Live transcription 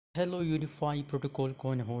Hello Unifi protocol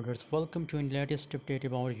coin holders, welcome to the latest update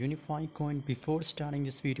about Unifi coin. Before starting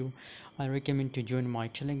this video, I recommend to join my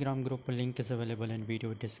Telegram group. Link is available in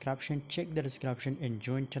video description. Check the description and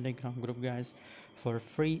join Telegram group guys for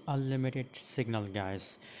free unlimited signal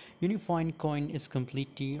guys. Unifi coin is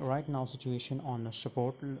completely right now situation on a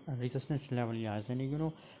support resistance level guys,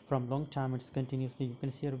 and from long time it's continuously. You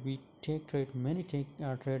can see here we take trade many take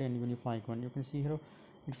trade in Unifi coin. You can see here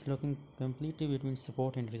it's looking completely between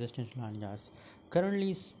support and resistance line guys.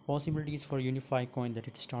 Currently possibilities for Unifi coin that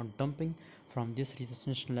it start dumping from this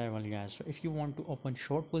resistance level guys. So if you want to open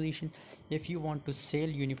short position, if you want to sell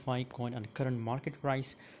Unifi coin on current market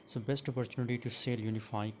price, so best opportunity to sell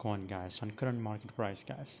Unifi coin guys on current market price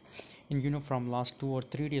guys. And from last 2 or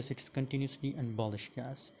 3 days it's continuously and bullish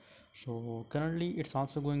guys. So currently it's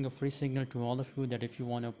also going a free signal to all of you that if you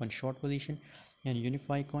want to open short position and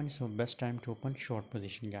Unifi coin, so best time to open short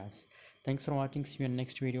position guys. Thanks for watching. See you in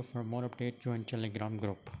next video. For more update, join Telegram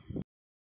group.